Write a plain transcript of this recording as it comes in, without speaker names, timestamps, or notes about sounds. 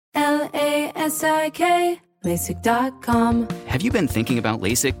LASIK, LASIK.com. Have you been thinking about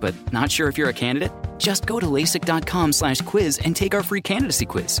LASIK but not sure if you're a candidate? Just go to LASIK.com/quiz and take our free candidacy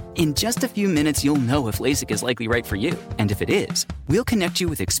quiz. In just a few minutes, you'll know if LASIK is likely right for you. And if it is, we'll connect you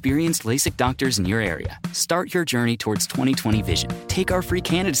with experienced LASIK doctors in your area. Start your journey towards 20/20 vision. Take our free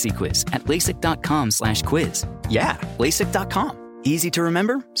candidacy quiz at LASIK.com/quiz. Yeah, LASIK.com. Easy to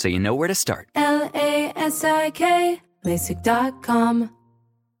remember, so you know where to start. LASIK, LASIK.com.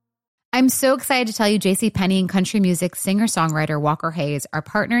 I'm so excited to tell you JCPenney and country music singer-songwriter Walker Hayes are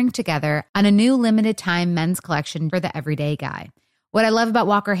partnering together on a new limited-time men's collection for the everyday guy. What I love about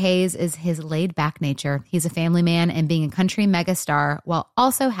Walker Hayes is his laid-back nature. He's a family man, and being a country megastar while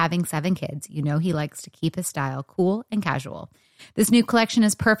also having 7 kids, you know he likes to keep his style cool and casual. This new collection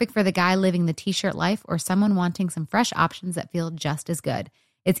is perfect for the guy living the t-shirt life or someone wanting some fresh options that feel just as good.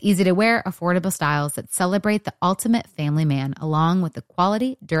 It's easy to wear, affordable styles that celebrate the ultimate family man, along with the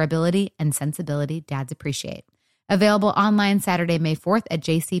quality, durability, and sensibility dads appreciate. Available online Saturday, May 4th at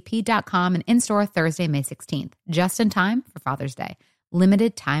jcp.com and in-store Thursday, May 16th. Just in time for Father's Day.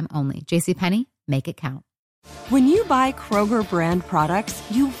 Limited time only. JCPenney, make it count. When you buy Kroger brand products,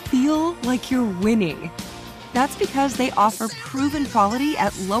 you feel like you're winning. That's because they offer proven quality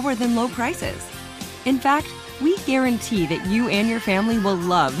at lower than low prices. In fact, we guarantee that you and your family will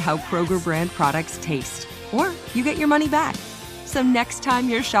love how Kroger brand products taste, or you get your money back. So next time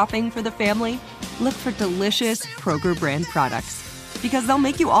you're shopping for the family, look for delicious Kroger brand products, because they'll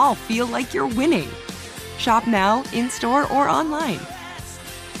make you all feel like you're winning. Shop now, in-store, or online.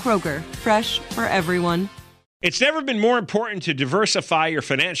 Kroger, fresh for everyone. It's never been more important to diversify your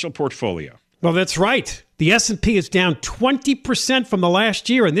financial portfolio. Well, that's right. The S&P is down 20% from the last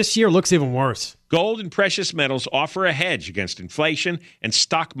year, and this year looks even worse. Gold and precious metals offer a hedge against inflation and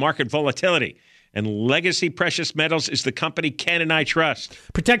stock market volatility. And Legacy Precious Metals is the company Ken and I trust.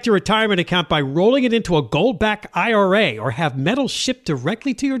 Protect your retirement account by rolling it into a gold-backed IRA or have metals shipped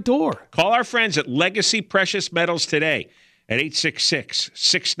directly to your door. Call our friends at Legacy Precious Metals today at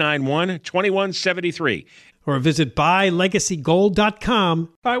 866-691-2173. Or visit buylegacygold.com.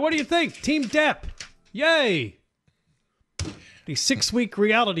 All right, what do you think? Team Depp. Yay. The 6-week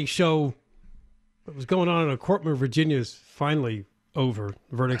reality show that was going on in a courtroom in Virginia is finally over.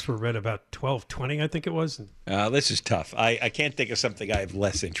 Verdicts were read about 12:20, I think it was. This is tough. I can't think of something I have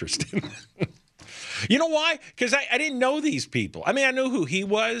less interest in. You know why? Because I didn't know these people. I mean, I knew who he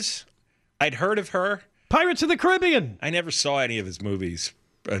was. I'd heard of her. Pirates of the Caribbean. I never saw any of his movies.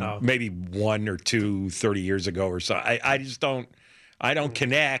 Maybe 1 or 2, 30 years ago or so. I just don't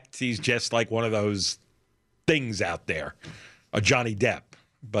connect. He's just like one of those things out there, a Johnny Depp.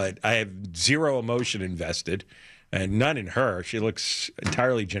 But I have zero emotion invested and none in her. She looks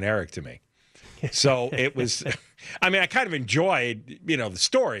entirely generic to me. So it was, I mean, I kind of enjoyed, the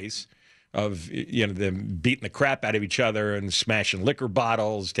stories of, them beating the crap out of each other and smashing liquor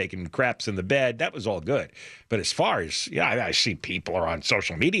bottles, taking craps in the bed. That was all good. But as far as, I see people are on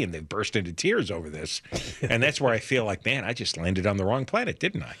social media and they burst into tears over this. And that's where I feel like, man, I just landed on the wrong planet,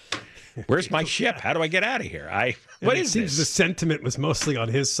 didn't I? Where's my ship? How do I get out of here? What is this? The sentiment was mostly on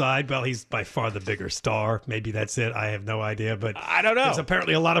his side. Well, he's by far the bigger star. Maybe that's it. I have no idea. But I don't know. There's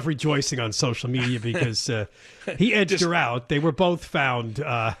apparently a lot of rejoicing on social media because he edged her out. They were both found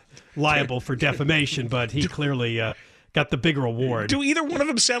liable for defamation, but he clearly got the bigger award. Do either one of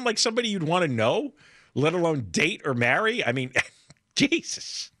them sound like somebody you'd want to know, let alone date or marry? I mean,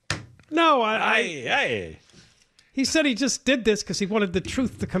 Jesus. No, He said he just did this because he wanted the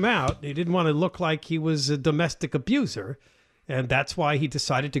truth to come out. He didn't want to look like he was a domestic abuser. And that's why he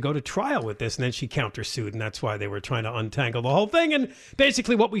decided to go to trial with this. And then she countersued, and that's why they were trying to untangle the whole thing. And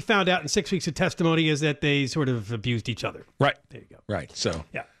basically what we found out in 6 weeks of testimony is that they sort of abused each other. Right. There you go. Right. So,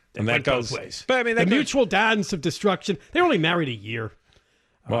 yeah. And that goes both ways. But I mean, the mutual dance of destruction. They were only married a year.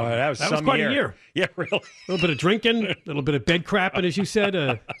 Well, that was quite a year. Yeah, really. A little bit of drinking, a little bit of bed crapping, as you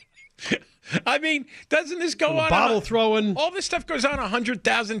said. I mean, doesn't this go on? Bottle throwing. All this stuff goes on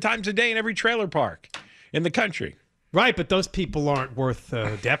 100,000 times a day in every trailer park in the country. Right, but those people aren't worth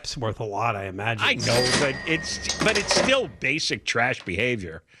Depp's worth a lot, I imagine. I know, but it's still basic trash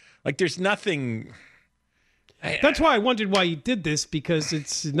behavior. Like there's nothing. That's why I wondered why he did this, because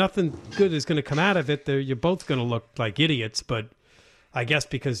it's nothing good is going to come out of it. You're both going to look like idiots, but I guess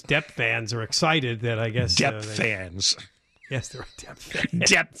because Depp fans are excited that I guess Depp fans. Yes, there are Depp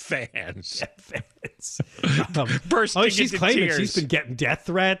fans. Depp fans. Depp fans. Bursting she's into claiming tears. she's been getting death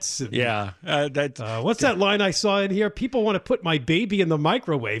threats. And, Yeah. what's that line I saw in here? People want to put my baby in the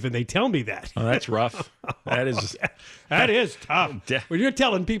microwave, and they tell me that. Oh, that's rough. That is. That is tough. When you're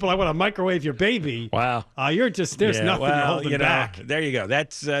telling people I want to microwave your baby, Wow. you're just there's nothing you're holding back. There you go.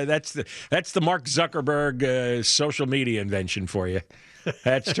 That's the Mark Zuckerberg social media invention for you.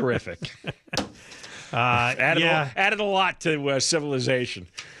 That's terrific. Added a lot to civilization.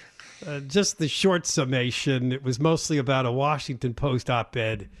 Just the short summation, it was mostly about a Washington Post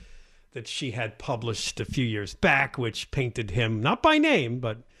op-ed that she had published a few years back, which painted him, not by name,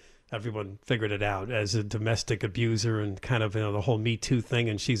 but everyone figured it out, as a domestic abuser and kind of the whole Me Too thing,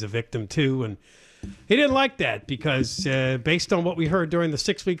 and she's a victim too. And he didn't like that because based on what we heard during the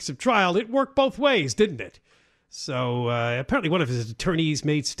 6 weeks of trial, it worked both ways, didn't it? So apparently one of his attorneys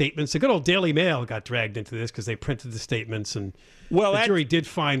made statements. The good old Daily Mail got dragged into this because they printed the statements, and the jury did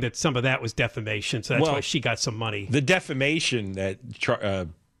find that some of that was defamation, so that's why she got some money. The defamation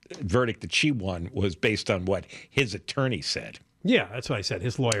verdict that she won was based on what his attorney said. Yeah, that's what I said.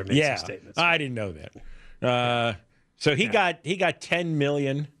 His lawyer made some statements. I didn't know that. So he got $10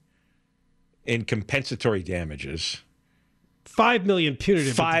 million in compensatory damages. $5 million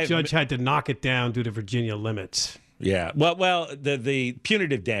punitive, but the judge had to knock it down due to Virginia limits. Yeah. Well, the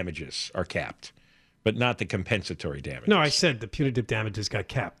punitive damages are capped, but not the compensatory damages. No, I said the punitive damages got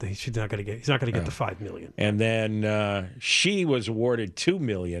capped. He's not going to get the $5 million. And then she was awarded $2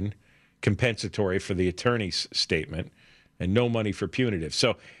 million compensatory for the attorney's statement, and no money for punitive.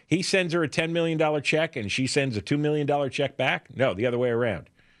 So he sends her a $10 million check, and she sends a $2 million check back? No, the other way around.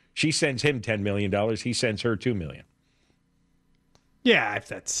 She sends him $10 million. He sends her $2 million. Yeah, if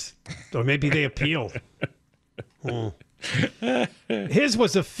that's... Or maybe they appeal. His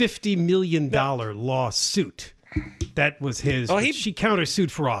was a $50 million lawsuit. That was his. She countersued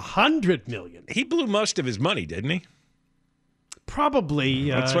for $100 million. He blew most of his money, didn't he?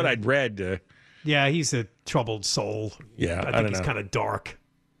 Probably. That's what I'd read. Yeah, he's a troubled soul. Yeah, I think he's kind of dark.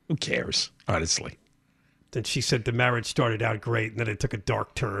 Who cares, honestly? Then she said the marriage started out great, and then it took a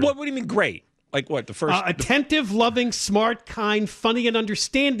dark turn. What do you mean great? Like what, the first... attentive, loving, smart, kind, funny, and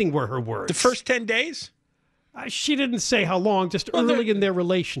understanding were her words. The first 10 days? She didn't say how long, just early in their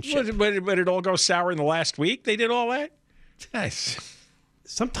relationship. But it all go sour in the last week? They did all that? Nice.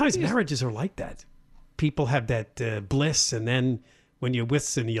 Sometimes marriages are like that. People have that bliss, and then when you're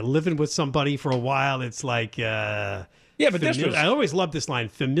living with somebody for a while, it's like... I always love this line.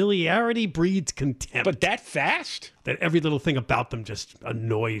 Familiarity breeds contempt. But that fast? That every little thing about them just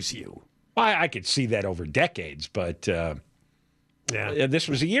annoys you. I could see that over decades, but this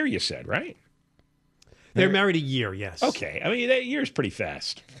was a year, you said, right? They're married a year, yes. Okay. I mean, that year's pretty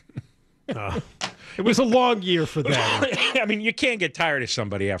fast. It was a long year for them. I mean, you can't get tired of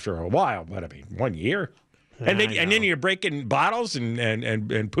somebody after a while, but I mean, 1 year. And then you're breaking bottles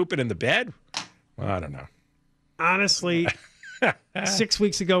and pooping in the bed? Well, I don't know. Honestly, 6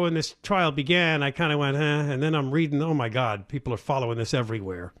 weeks ago when this trial began, I kind of went, and then I'm reading, oh my God, people are following this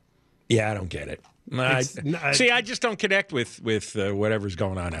everywhere. Yeah, I don't get it. I just don't connect with whatever's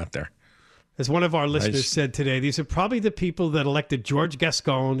going on out there. As one of our listeners said today, these are probably the people that elected George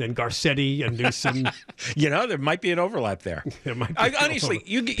Gascon and Garcetti and Newsom. There might be an overlap there. There might be honestly,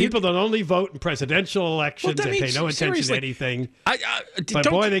 people that only vote in presidential elections and pay no attention to anything. But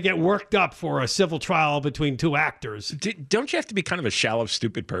boy, they get worked up for a civil trial between two actors. Don't you have to be kind of a shallow,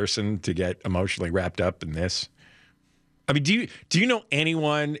 stupid person to get emotionally wrapped up in this? I mean, do you know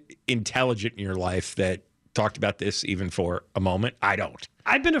anyone intelligent in your life that talked about this even for a moment? I don't.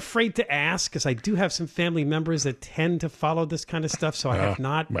 I've been afraid to ask because I do have some family members that tend to follow this kind of stuff, so I have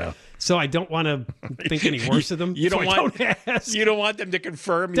not. Well, so I don't want to think any worse of them. You don't want them to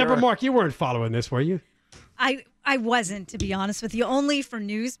confirm. Deborah Mark, you weren't following this, were you? I wasn't, to be honest with you, only for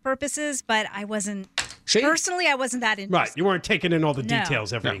news purposes, but I wasn't. Personally, I wasn't that interested. Right. You weren't taking in all the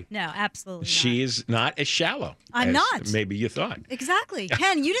details every... No, absolutely not. She is not as shallow I'm not. Maybe you thought. Exactly.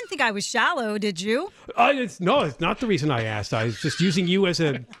 Ken, you didn't think I was shallow, did you? It's not the reason I asked. I was just using you as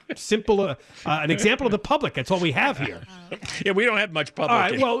a simple, an example of the public. That's all we have here. Yeah, we don't have much public. All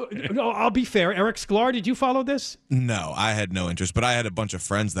right, well, no, I'll be fair. Eric Sklar, did you follow this? No, I had no interest, but I had a bunch of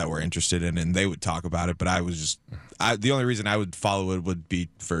friends that were interested in it, and they would talk about it, but I was just... the only reason I would follow it would be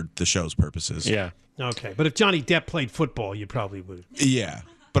for the show's purposes. Yeah. Okay, but if Johnny Depp played football, you probably would. Yeah,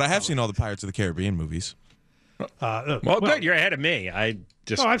 but I have seen all the Pirates of the Caribbean movies. Well, good. You're ahead of me.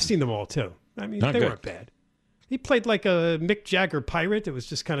 I've seen them all, too. I mean, they weren't bad. He played like a Mick Jagger pirate. It was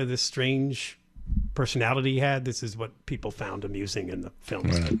just kind of this strange personality he had. This is what people found amusing in the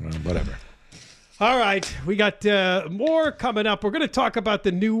films. Whatever. All right, we got more coming up. We're going to talk about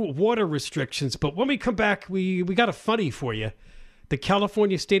the new water restrictions, but when we come back, we got a funny for you. The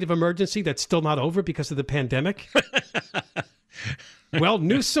California state of emergency that's still not over because of the pandemic. Well,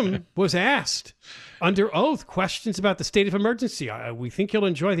 Newsom was asked under oath questions about the state of emergency. We think you'll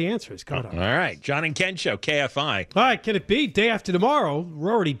enjoy the answers. All right, John and Ken Show, KFI. All right, can it be? Day after tomorrow,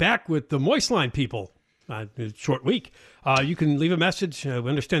 we're already back with the Moist Line people. Short week. You can leave a message. We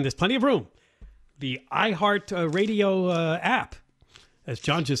understand there's plenty of room. The iHeart Radio app, as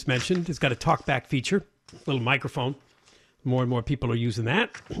John just mentioned, has got a talkback feature, little microphone. More and more people are using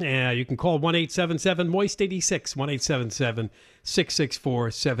that. You can call 1-877-MOIST-86,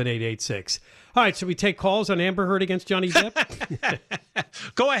 1-877-664-7886. All right, so we take calls on Amber Heard against Johnny Depp?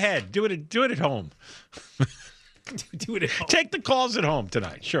 Go ahead. Do it at home. Do it at home. Take the calls at home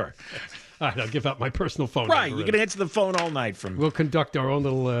tonight. Sure. All right, I'll give out my personal phone number. Right, you can answer the phone all night from. We'll conduct our own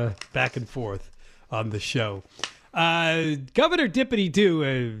little back and forth on the show. Governor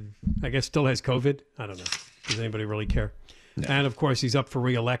Dippity-Doo, I guess, still has COVID. I don't know. Does anybody really care? No. And, of course, he's up for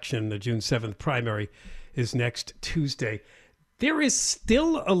re-election. The June 7th primary is next Tuesday. There is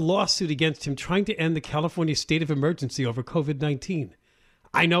still a lawsuit against him trying to end the California state of emergency over COVID-19.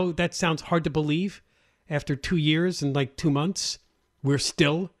 I know that sounds hard to believe. After 2 years and 2 months, we're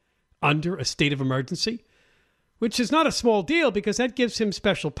still under a state of emergency, which is not a small deal because that gives him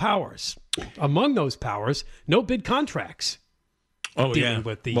special powers. Among those powers, no bid contracts. Dealing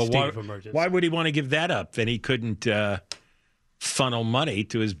with the state of emergency. Why would he want to give that up? Then he couldn't funnel money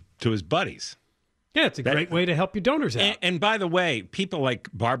to his buddies. Yeah, it's a great way to help your donors out. And by the way, people like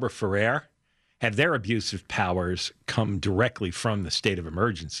Barbara Ferrer have their abusive powers come directly from the state of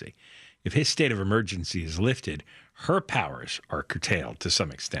emergency. If his state of emergency is lifted, her powers are curtailed to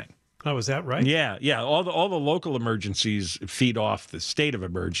some extent. Oh, is that right? Yeah. All the local emergencies feed off the state of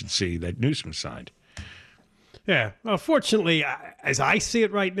emergency that Newsom signed. Yeah. Well, fortunately, as I see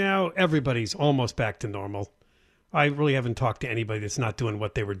it right now, everybody's almost back to normal. I really haven't talked to anybody that's not doing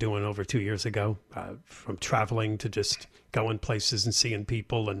what they were doing over 2 years ago, from traveling to just going places and seeing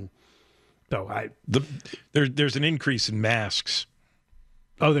people. And there's an increase in masks.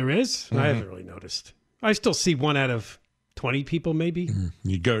 Oh, there is? Mm-hmm. I haven't really noticed. I still see 1 out of 20 people, maybe. Mm-hmm.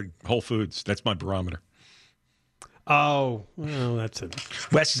 You go to Whole Foods. That's my barometer. Oh, well, that's a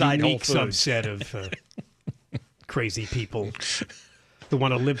West Side unique Whole Foods subset of crazy people that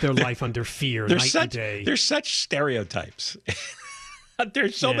want to live their life under fear night and day. There's such stereotypes.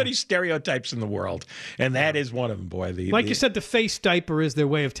 There's so many stereotypes in the world, and that is one of them, boy. You said, the face diaper is their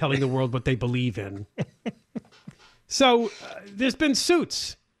way of telling the world what they believe in. So there's been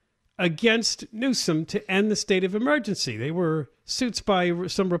suits against Newsom to end the state of emergency. They were suits by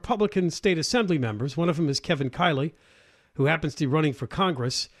some Republican state assembly members. One of them is Kevin Kiley, who happens to be running for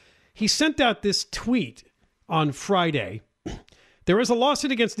Congress. He sent out this tweet on Friday. There is a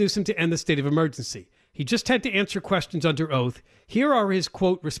lawsuit against Newsom to end the state of emergency. He just had to answer questions under oath. Here are his,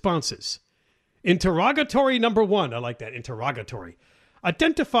 quote, responses. Interrogatory number 1. I like that, interrogatory.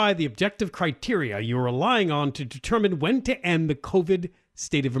 Identify the objective criteria you're relying on to determine when to end the COVID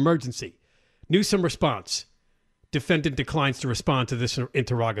state of emergency. Newsom response. Defendant declines to respond to this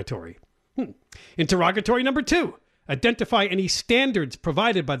interrogatory. Interrogatory number 2. Identify any standards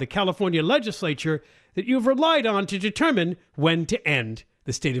provided by the California legislature that you've relied on to determine when to end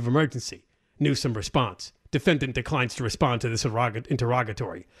the state of emergency. Newsom response. Defendant declines to respond to this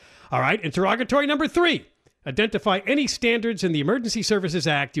interrogatory. All right, interrogatory number 3. Identify any standards in the Emergency Services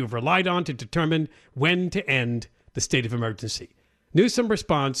Act you have relied on to determine when to end the state of emergency. Newsom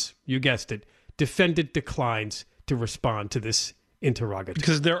response, you guessed it, defendant declines to respond to this interrogatory.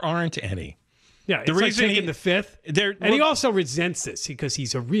 Because there aren't any. Yeah, it's like taking the fifth. And he also resents this because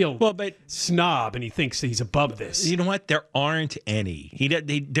he's a real snob and he thinks that he's above this. You know what? There aren't any.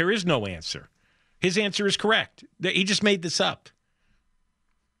 There is no answer. His answer is correct. He just made this up.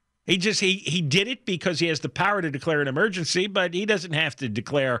 He did it because he has the power to declare an emergency, but he doesn't have to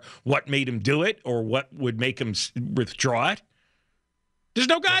declare what made him do it or what would make him withdraw it. There's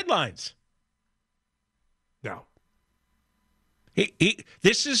no guidelines. No.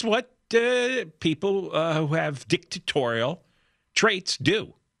 This is what people who have dictatorial traits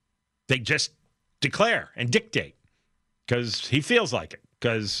do. They just declare and dictate because he feels like it,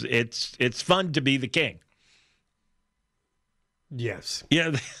 because it's fun to be the king. Yes.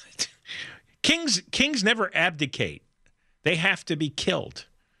 Yeah. Kings never abdicate. They have to be killed.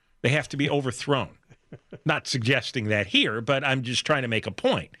 They have to be overthrown. Not suggesting that here, but I'm just trying to make a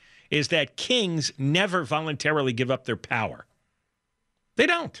point, is that kings never voluntarily give up their power. They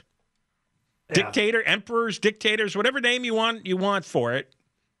don't. Yeah. Emperors, dictators, whatever name you want for it,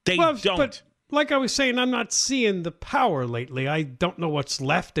 they don't. like I was saying, I'm not seeing the power lately. I don't know what's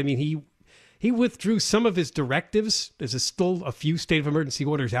left. I mean, he withdrew some of his directives. There's still a few state of emergency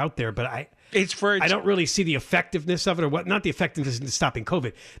orders out there, but I don't really see the effectiveness of it, or what? Not the effectiveness in stopping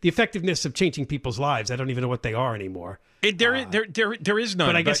COVID, the effectiveness of changing people's lives. I don't even know what they are anymore. There is none.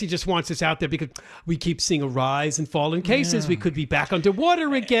 But I guess he just wants us out there because we keep seeing a rise in fallen cases. We could be back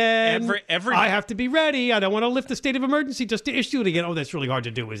underwater again. I have to be ready. I don't want to lift the state of emergency just to issue it again. Oh, that's really hard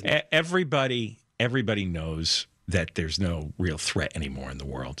to do, isn't it? Everybody knows that there's no real threat anymore in the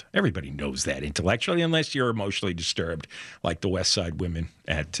world. Everybody knows that intellectually, unless you're emotionally disturbed, like the West Side women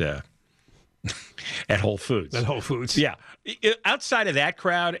at Whole Foods. At Whole Foods. Yeah. Outside of that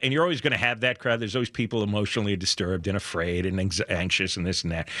crowd, and you're always going to have that crowd, there's always people emotionally disturbed and afraid and anxious and this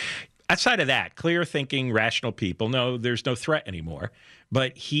and that. Outside of that, clear-thinking, rational people, no, there's no threat anymore.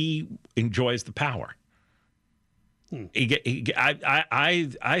 But he enjoys the power. If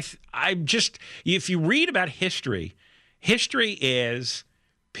you read about history is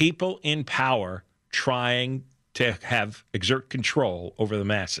people in power trying to exert control over the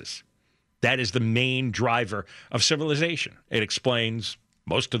masses. That is the main driver of civilization. It explains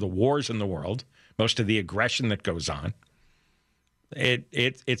most of the wars in the world, most of the aggression that goes on.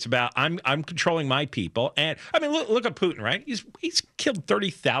 It's about I'm controlling my people, and I mean look at Putin, right? He's killed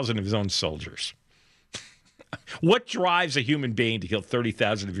 30,000 of his own soldiers. What drives a human being to kill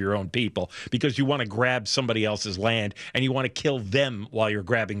 30,000 of your own people because you want to grab somebody else's land and you want to kill them while you're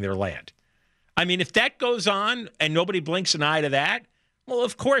grabbing their land? I mean, if that goes on and nobody blinks an eye to that, well,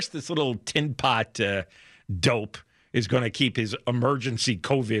 of course, this little tin pot dope is going to keep his emergency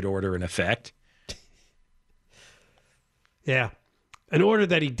COVID order in effect. Yeah. An order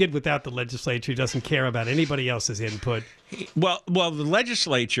that he did without the legislature. He doesn't care about anybody else's input. Well, the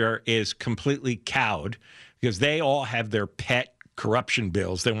legislature is completely cowed because they all have their pet corruption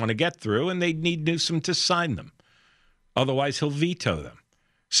bills they want to get through, and they need Newsom to sign them. Otherwise, he'll veto them.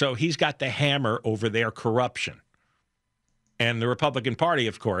 So he's got the hammer over their corruption. And the Republican Party,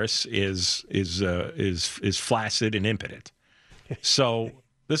 of course, is flaccid and impotent. So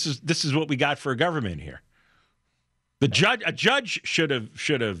this is what we got for a government here. A judge should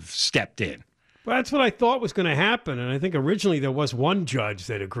have stepped in. Well, that's what I thought was going to happen, and I think originally there was one judge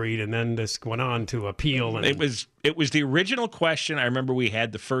that agreed, and then this went on to appeal. And it was the original question. I remember we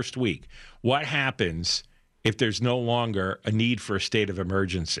had the first week. What happens if there's no longer a need for a state of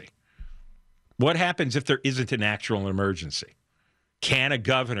emergency? What happens if there isn't an actual emergency? Can a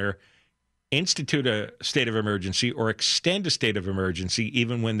governor institute a state of emergency or extend a state of emergency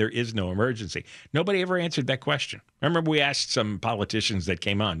even when there is no emergency? Nobody ever answered that question. I remember we asked some politicians that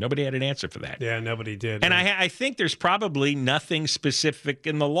came on. Nobody had an answer for that. Yeah, nobody did. And I think there's probably nothing specific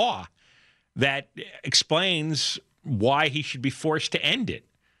in the law that explains why he should be forced to end it.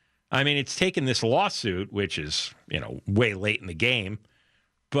 I mean, it's taken this lawsuit, which is, way late in the game.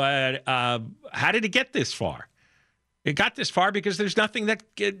 But how did it get this far? It got this far because there's nothing that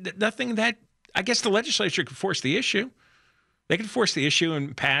I guess the legislature could force the issue. They could force the issue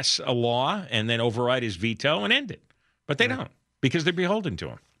and pass a law and then override his veto and end it. But they don't because they're beholden to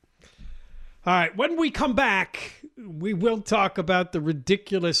him. All right. When we come back, we will talk about the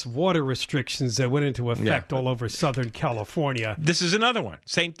ridiculous water restrictions that went into effect all over Southern California. This is another one.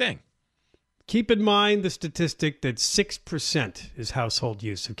 Same thing. Keep in mind the statistic that 6% is household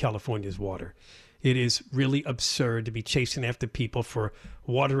use of California's water. It is really absurd to be chasing after people for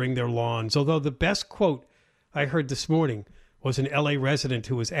watering their lawns. Although the best quote I heard this morning was an LA resident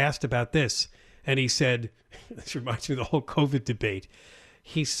who was asked about this. And he said, this reminds me of the whole COVID debate.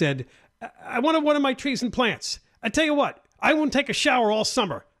 He said, I want to water my trees and plants. I tell you what, I won't take a shower all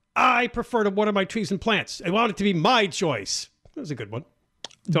summer. I prefer to water my trees and plants. I want it to be my choice. That was a good one.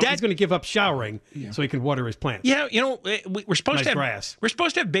 So he's going to give up showering so he can water his plants. Yeah, we're supposed to have grass. We're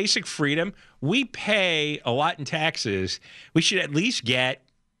supposed to have basic freedom. We pay a lot in taxes. We should at least get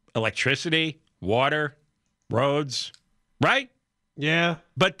electricity, water, roads, right? Yeah.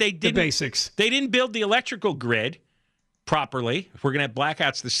 But they didn't. The basics. They didn't build the electrical grid properly. We're going to have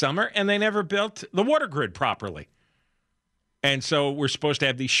blackouts this summer, and they never built the water grid properly. And so we're supposed to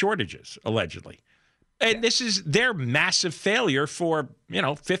have these shortages, allegedly. And this is their massive failure for,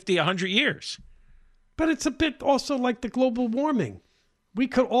 50, 100 years. But it's a bit also like the global warming. We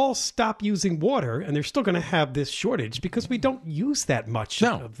could all stop using water, and they're still going to have this shortage because we don't use that much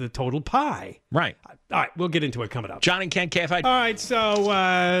of the total pie. Right. All right, we'll get into it coming up. John and Ken, KFI. All right,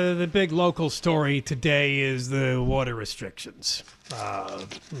 so the big local story today is the water restrictions.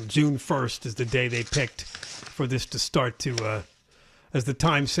 June 1st is the day they picked for this to start to, as the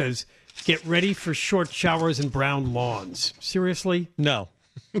Times says, get ready for short showers and brown lawns. Seriously? No.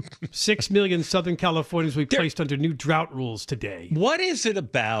 6 million Southern Californians we placed under new drought rules today. What is it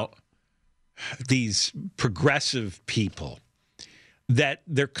about these progressive people that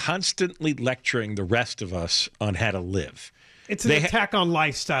they're constantly lecturing the rest of us on how to live? It's an attack on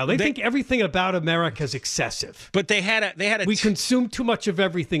lifestyle. They think everything about America is excessive. But they had a we consume too much of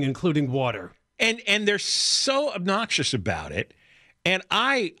everything, including water. And they're so obnoxious about it. And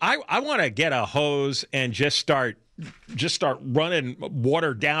I want to get a hose and just start running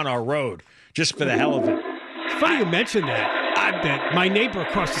water down our road just for the hell of it. It's funny you mentioned that my neighbor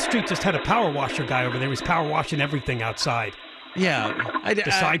across the street just had a power washer guy over there. He was power washing everything outside. Yeah,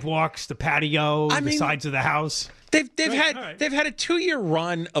 the sidewalks, the patio, the sides of the house. They've had a 2-year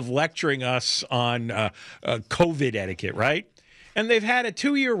run of lecturing us on COVID etiquette, right? And they've had a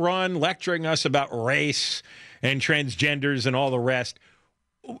 2-year run lecturing us about race and transgenders and all the rest.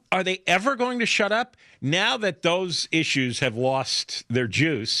 Are they ever going to shut up? Now that those issues have lost their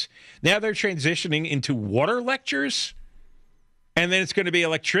juice, now they're transitioning into water lectures, and then it's going to be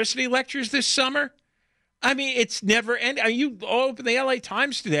electricity lectures this summer. I mean, it's never ending. You open the LA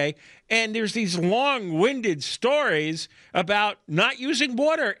Times today, and there's these long-winded stories about not using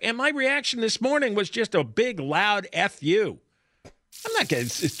water. And my reaction this morning was just a big, loud F you. I'm not going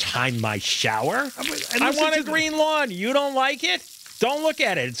to time my shower. I want a green lawn. You don't like it? Don't look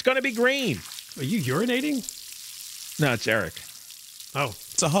at it. It's going to be green. Are you urinating? No, it's Eric. Oh.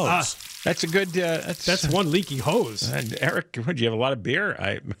 It's a hose. That's a good... that's one leaky hose. Eric, do you have a lot of beer?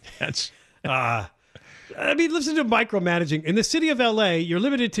 Listen to micromanaging. In the city of L.A., you're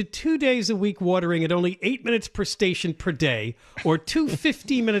limited to 2 days a week watering at only 8 minutes per station per day, or 2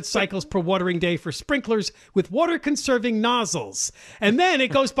 15-minute cycles per watering day for sprinklers with water-conserving nozzles. And then it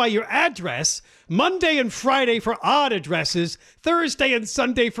goes by your address, Monday and Friday for odd addresses, Thursday and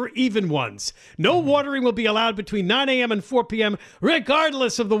Sunday for even ones. No watering will be allowed between 9 a.m. and 4 p.m.,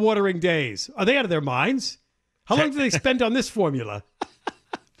 regardless of the watering days. Are they out of their minds? How long do they spend on this formula?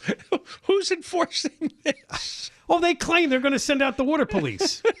 Who's enforcing this? Well, they claim they're going to send out the water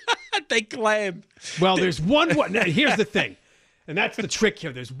police. They claim. Well, there's one. Now, here's the thing, and that's the trick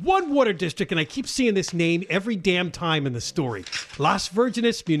here. There's one water district, and I keep seeing this name every damn time in the story. Las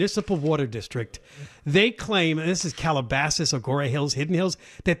Virgenes Municipal Water District. They claim, and this is Calabasas, Agoura Hills, Hidden Hills,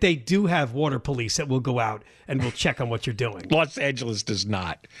 that they do have water police that will go out and will check on what you're doing. Los Angeles does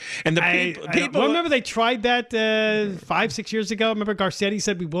not. And the people well, remember they tried that 5-6 years ago? Remember Garcetti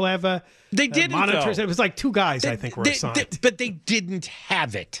said we will have they didn't, monitors. It was like 2 guys, I think, were assigned. But they didn't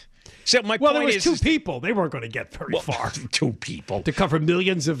have it. So my well, point there was 2 people. They weren't going to get very far. 2 people. To cover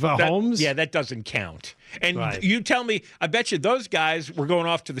millions of homes? Yeah, that doesn't count. And you tell me, I bet you those guys were going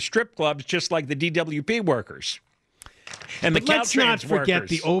off to the strip clubs just like the DWP workers. And but let's not forget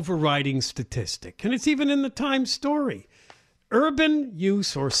the overriding statistic. And it's even in the Times story. Urban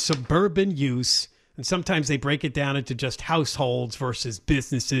use or suburban use, and sometimes they break it down into just households versus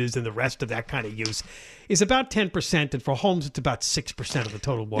businesses and the rest of that kind of use, is about 10%. And for homes, it's about 6% of the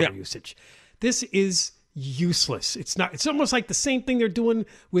total water usage. This is useless. It's not. It's almost like the same thing they're doing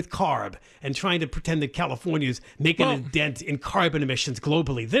with CARB and trying to pretend that California is making a dent in carbon emissions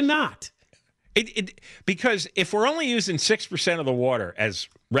globally. They're not. Because if we're only using 6% of the water as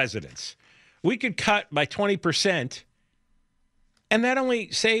residents, we could cut by 20%, and that only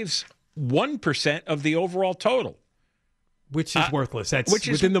saves 1% of the overall total. Which is worthless. That's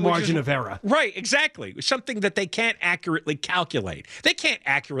within the margin of error. Right, exactly. Something that they can't accurately calculate. They can't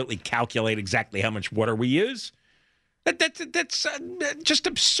accurately calculate exactly how much water we use. That's just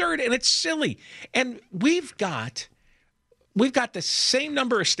absurd, and it's silly. And we've got the same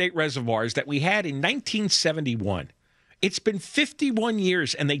number of state reservoirs that we had in 1971. It's been 51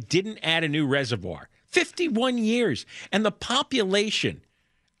 years, and they didn't add a new reservoir. 51 years. And the population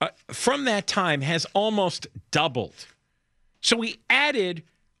from that time has almost doubled. So we added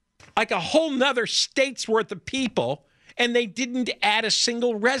like a whole nother state's worth of people, and they didn't add a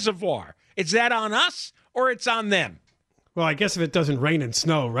single reservoir. Is that on us or it's on them? Well, I guess if it doesn't rain and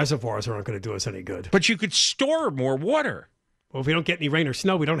snow, reservoirs aren't going to do us any good. But you could store more water. Well, if we don't get any rain or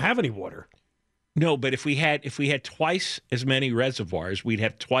snow, we don't have any water. No, but if we had twice as many reservoirs, we'd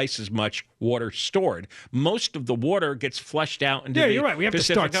have twice as much water stored. Most of the water gets flushed out into the you're right. We have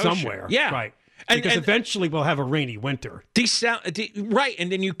Pacific to start Ocean. somewhere. Yeah, right. Because eventually we'll have a rainy winter. Right,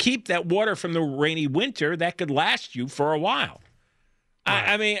 and then you keep that water from the rainy winter that could last you for a while.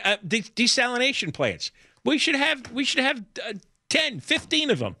 Right. Desalination plants. We should have 10,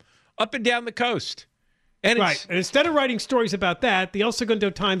 15 of them up and down the coast. And right. And instead of writing stories about that, the El Segundo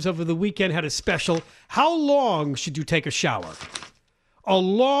Times over the weekend had a special, How Long Should You Take a Shower? a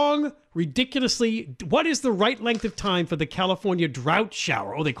long, ridiculously, what is the right length of time for the California drought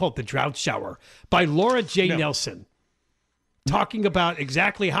shower? Oh, they call it the drought shower, by Laura J. Nelson, talking about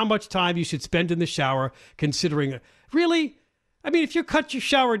exactly how much time you should spend in the shower, considering, really? I mean, if you cut your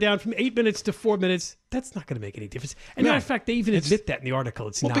shower down from 8 minutes to 4 minutes, that's not going to make any difference. And matter of fact, they even admit that in the article.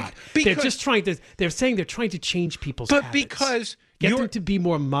 It's not. They're just trying to, they're saying they're trying to change people's habits. But because get them to be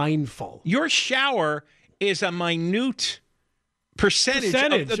more mindful. Your shower is a minute percentage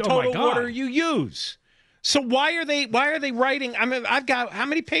of the total water you use. So why are they writing? I mean, I've got how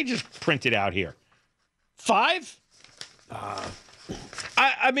many pages printed out here? 5?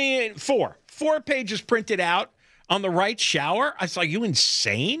 I mean, 4. 4 pages printed out on the right shower. I was like, you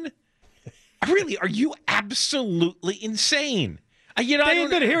insane? Really? Are you absolutely insane? Here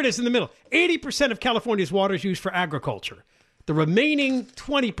it is in the middle. 80% of California's water is used for agriculture. The remaining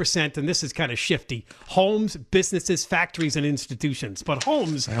 20%, and this is kind of shifty, homes, businesses, factories, and institutions. But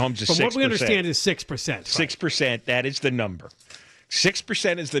homes is from 6%. What we understand, is 6%. 6%, that is the number.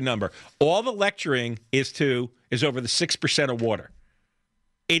 6% is the number. All the lecturing is over the 6% of water.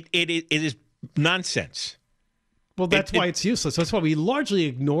 It is nonsense. Well, that's why it's useless. That's why we largely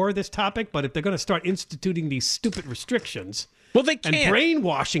ignore this topic. But if they're going to start instituting these stupid restrictions, well, they can't. And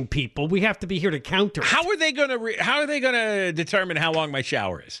brainwashing people, we have to be here to counter it. How are they going to determine how long my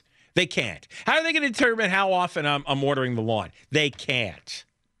shower is? They can't. How are they going to determine how often I'm watering the lawn? They can't.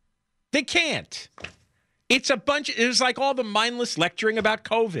 They can't. It's like all the mindless lecturing about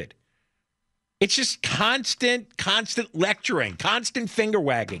COVID. It's just constant lecturing, constant finger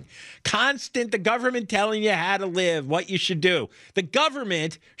wagging, the government telling you how to live, what you should do. The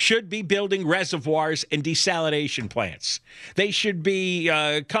government should be building reservoirs and desalination plants. They should be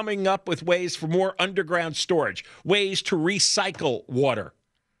coming up with ways for more underground storage, ways to recycle water.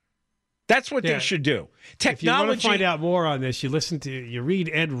 That's what they should do. If you want to find out more on this, you read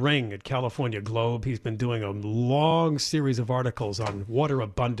Ed Ring at California Globe. He's been doing a long series of articles on water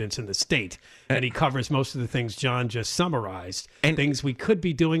abundance in the state, and he covers most of the things John just summarized, and things we could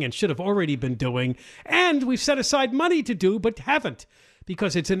be doing and should have already been doing, and we've set aside money to do but haven't,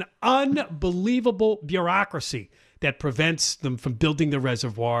 because it's an unbelievable bureaucracy that prevents them from building the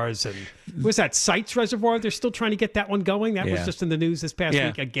reservoirs. And was that Sites Reservoir? They're still trying to get that one going. That was just in the news this past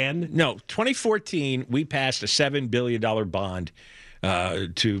week again. No, 2014, we passed a $7 billion bond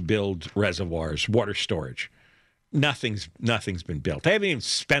to build reservoirs, water storage. Nothing's been built. They haven't even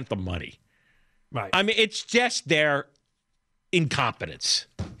spent the money. Right. I mean, it's just their incompetence.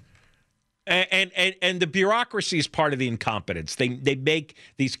 And the bureaucracy is part of the incompetence. They make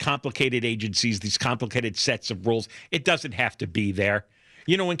these complicated agencies, these complicated sets of rules. It doesn't have to be there.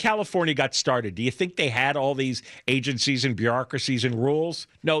 You know, when California got started, do you think they had all these agencies and bureaucracies and rules?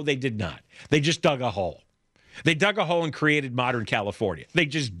 No, they did not. They just dug a hole. They dug a hole and created modern California. They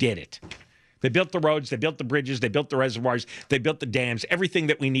just did it. They built the roads, they built the bridges, they built the reservoirs, they built the dams, everything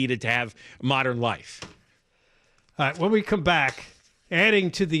that we needed to have modern life. All right, when we come back,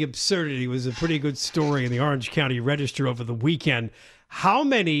 adding to the absurdity was a pretty good story in the Orange County Register over the weekend. How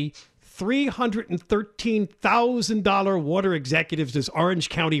many $313,000 water executives does Orange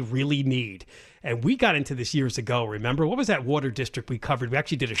County really need? And we got into this years ago, remember? What was that water district we covered? We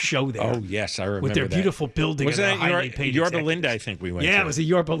actually did a show there. Oh, yes, I remember with their that. beautiful building. Wasn't that Yorba Linda, I think we went to? Yeah, it was the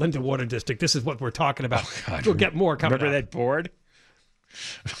Yorba Linda Water District. This is what we're talking about. Oh, God. We'll get more coming up. Remember that board?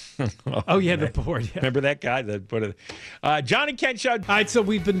 The board. Yeah. Remember that guy? John and Ken Show. All right, so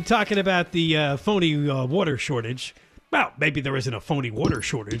we've been talking about the phony water shortage. Well, maybe there isn't a phony water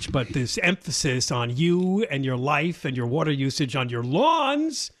shortage, but this emphasis on you and your life and your water usage on your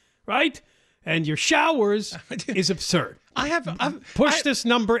lawns, right? And your showers is absurd. Push this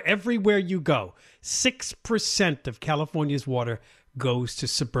number everywhere you go. 6% of California's water goes to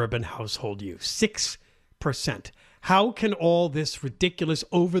suburban household use. 6%. How can all this ridiculous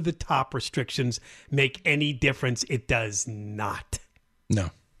over-the-top restrictions make any difference? It does not.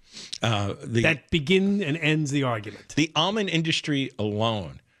 No. That begins and ends the argument. The almond industry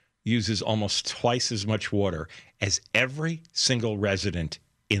alone uses almost twice as much water as every single resident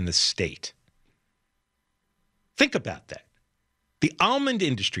in the state. Think about that. The almond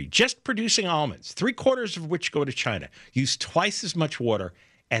industry, just producing almonds, 3/4 of which go to China, use twice as much water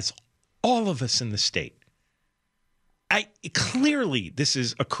as all of us in the state. Clearly, this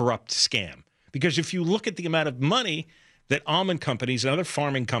is a corrupt scam, because if you look at the amount of money that almond companies and other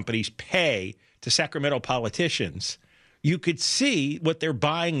farming companies pay to Sacramento politicians, you could see what they're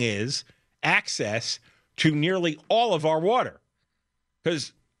buying is access to nearly all of our water,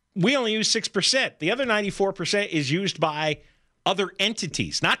 because we only use 6%. The other 94% is used by other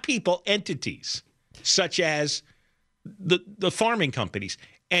entities, not people, entities, such as the farming companies.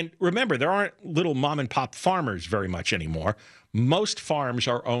 And remember, there aren't little mom and pop farmers very much anymore. Most farms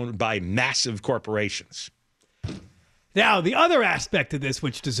are owned by massive corporations. Now, the other aspect of this,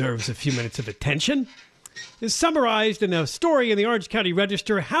 which deserves a few minutes of attention, is summarized in a story in the Orange County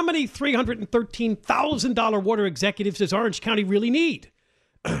Register. How many $313,000 water executives does Orange County really need?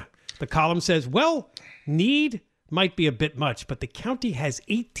 The column says, well, need might be a bit much, but the county has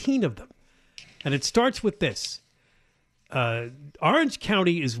 18 of them. And it starts with this. Orange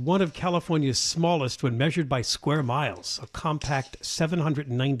County is one of California's smallest when measured by square miles, a compact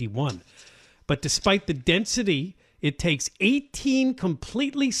 791. But despite the density, it takes 18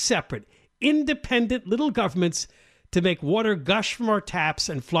 completely separate, independent little governments to make water gush from our taps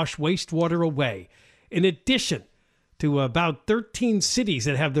and flush wastewater away, in addition to about 13 cities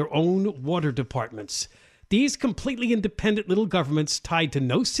that have their own water departments. These completely independent little governments, tied to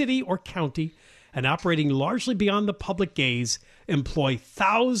no city or county and operating largely beyond the public gaze, employ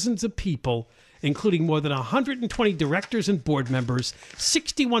thousands of people, including more than 120 directors and board members,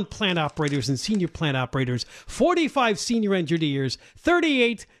 61 plant operators and senior plant operators, 45 senior engineers,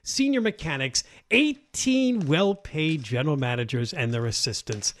 38 senior mechanics, 18 well-paid general managers and their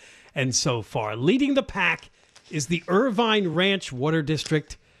assistants. And so far, leading the pack is the Irvine Ranch Water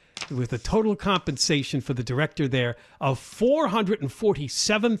District, with a total compensation for the director there of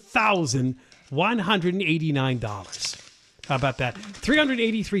 $447,189. How about that?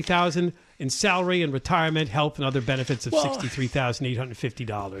 $383,000 in salary and retirement, health, and other benefits of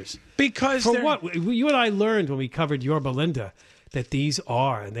 $63,850. Because for what you and I learned when we covered Yorba Linda, that these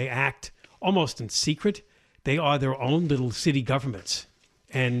are, and they act almost in secret, they are their own little city governments,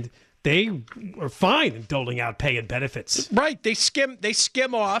 and they are fine in doling out pay and benefits. Right. They skim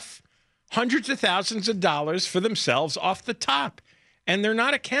off hundreds of thousands of dollars for themselves off the top, and they're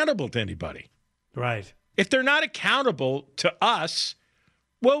not accountable to anybody. Right. If they're not accountable to us,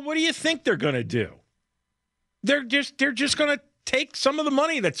 well, what do you think they're going to do? They're just going to take some of the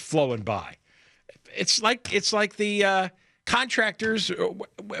money that's flowing by. It's like the contractors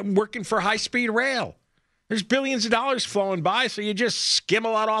working for high-speed rail. There's billions of dollars flowing by, so you just skim a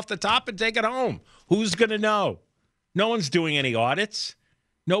lot off the top and take it home. Who's going to know? No one's doing any audits.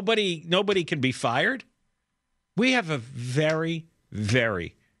 Nobody can be fired. We have a very,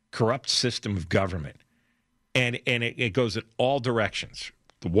 very corrupt system of government, and it goes in all directions.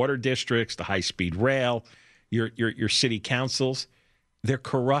 The water districts, the high-speed rail, your city councils, they're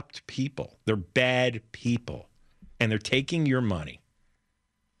corrupt people. They're bad people, and they're taking your money.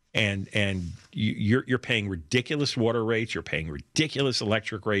 And you're paying ridiculous water rates, you're paying ridiculous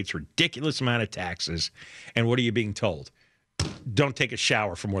electric rates, ridiculous amount of taxes, and what are you being told? Don't take a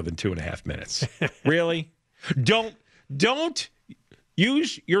shower for more than 2.5 minutes. Really? Don't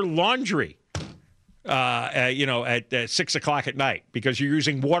use your laundry, at 6 o'clock at night because you're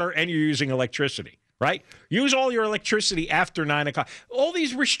using water and you're using electricity. Right? Use all your electricity after 9 o'clock. All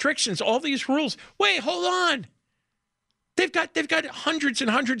these restrictions, all these rules. Wait, hold on. They've got hundreds and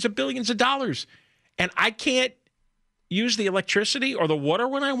hundreds of billions of dollars, and I can't use the electricity or the water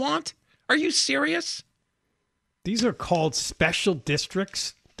when I want? Are you serious? These are called special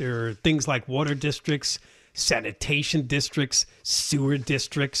districts. There are things like water districts, sanitation districts, sewer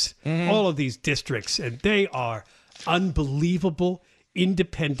districts, all of these districts, and they are unbelievable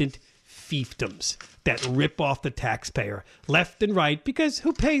independent fiefdoms that rip off the taxpayer left and right, because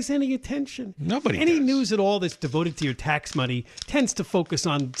who pays any attention? Nobody Any does. news at all that's devoted to your tax money tends to focus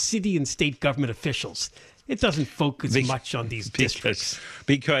on city and state government officials. It doesn't focus much on these districts.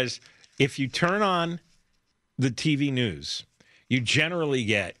 Because if you turn on the TV news, you generally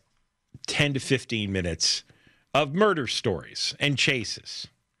get 10 to 15 minutes of murder stories and chases.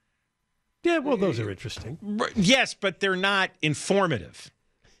 Yeah, well, those are interesting. Yes, but they're not informative.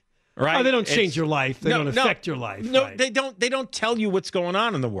 Right? Oh, they don't change your life. They don't affect your life. No, right. They don't tell you what's going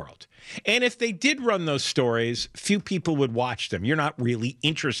on in the world. And if they did run those stories, few people would watch them. You're not really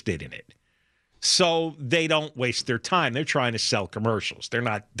interested in it. So they don't waste their time. They're trying to sell commercials. They're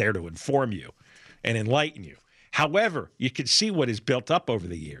not there to inform you and enlighten you. However, you can see what is built up over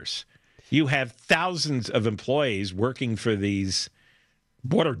the years. You have thousands of employees working for these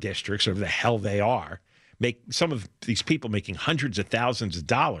water districts, or the hell they are. Some of these people making hundreds of thousands of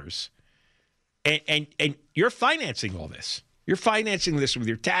dollars, and you're financing all this. You're financing this with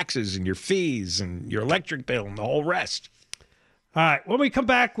your taxes and your fees and your electric bill and the whole rest. All right, when we come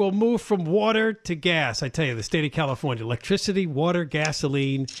back, we'll move from water to gas. I tell you, the state of California, electricity, water,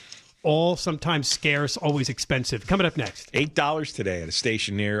 gasoline, all sometimes scarce, always expensive. Coming up next. $8 today at a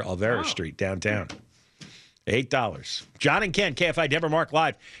station near Alvera Street downtown. $8. John and Ken, KFI Denver Mark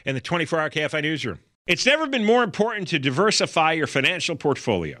live in the 24-hour KFI newsroom. It's never been more important to diversify your financial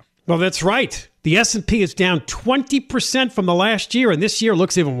portfolio. Well, that's right. The S&P is down 20% from the last year, and this year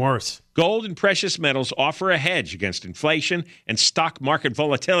looks even worse. Gold and precious metals offer a hedge against inflation and stock market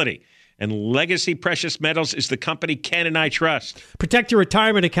volatility. And Legacy Precious Metals is the company Ken and I trust. Protect your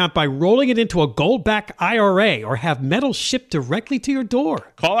retirement account by rolling it into a gold-backed IRA or have metals shipped directly to your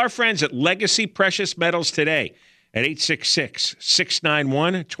door. Call our friends at Legacy Precious Metals today at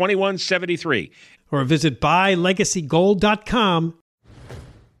 866-691-2173. Or visit buylegacygold.com.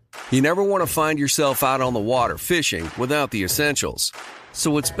 You never want to find yourself out on the water fishing without the essentials.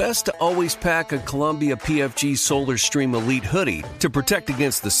 So it's best to always pack a Columbia PFG Solar Stream Elite hoodie to protect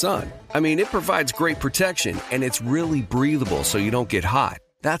against the sun. I mean, it provides great protection, and it's really breathable so you don't get hot.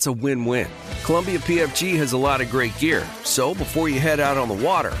 That's a win-win. Columbia PFG has a lot of great gear. So before you head out on the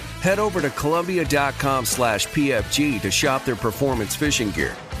water, head over to Columbia.com/PFG to shop their performance fishing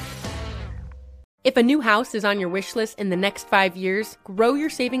gear. If a new house is on your wish list in the next 5 years, grow your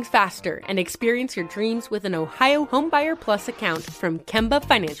savings faster and experience your dreams with an Ohio Homebuyer Plus account from Kemba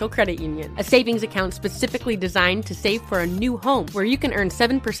Financial Credit Union. A savings account specifically designed to save for a new home where you can earn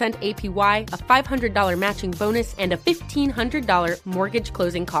 7% APY, a $500 matching bonus, and a $1,500 mortgage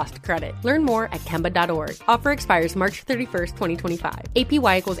closing cost credit. Learn more at Kemba.org. Offer expires March 31st, 2025.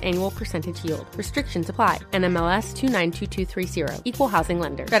 APY equals annual percentage yield. Restrictions apply. NMLS 292230. Equal housing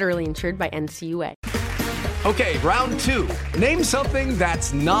lender. Federally insured by NCUA. Okay, round two. Name something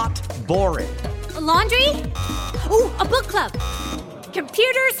that's not boring. A laundry? Ooh, a book club.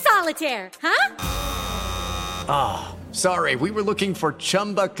 Computer solitaire, huh? Ah, sorry, we were looking for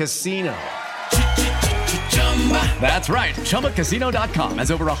Chumba Casino. That's right, ChumbaCasino.com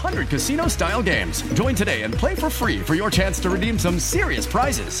has over 100 casino-style games. Join today and play for free for your chance to redeem some serious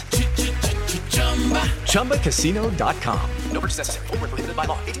prizes. ChumbaCasino.com. No purchase necessary. Void where prohibited by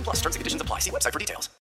law. 18+ terms and conditions apply. See website for details.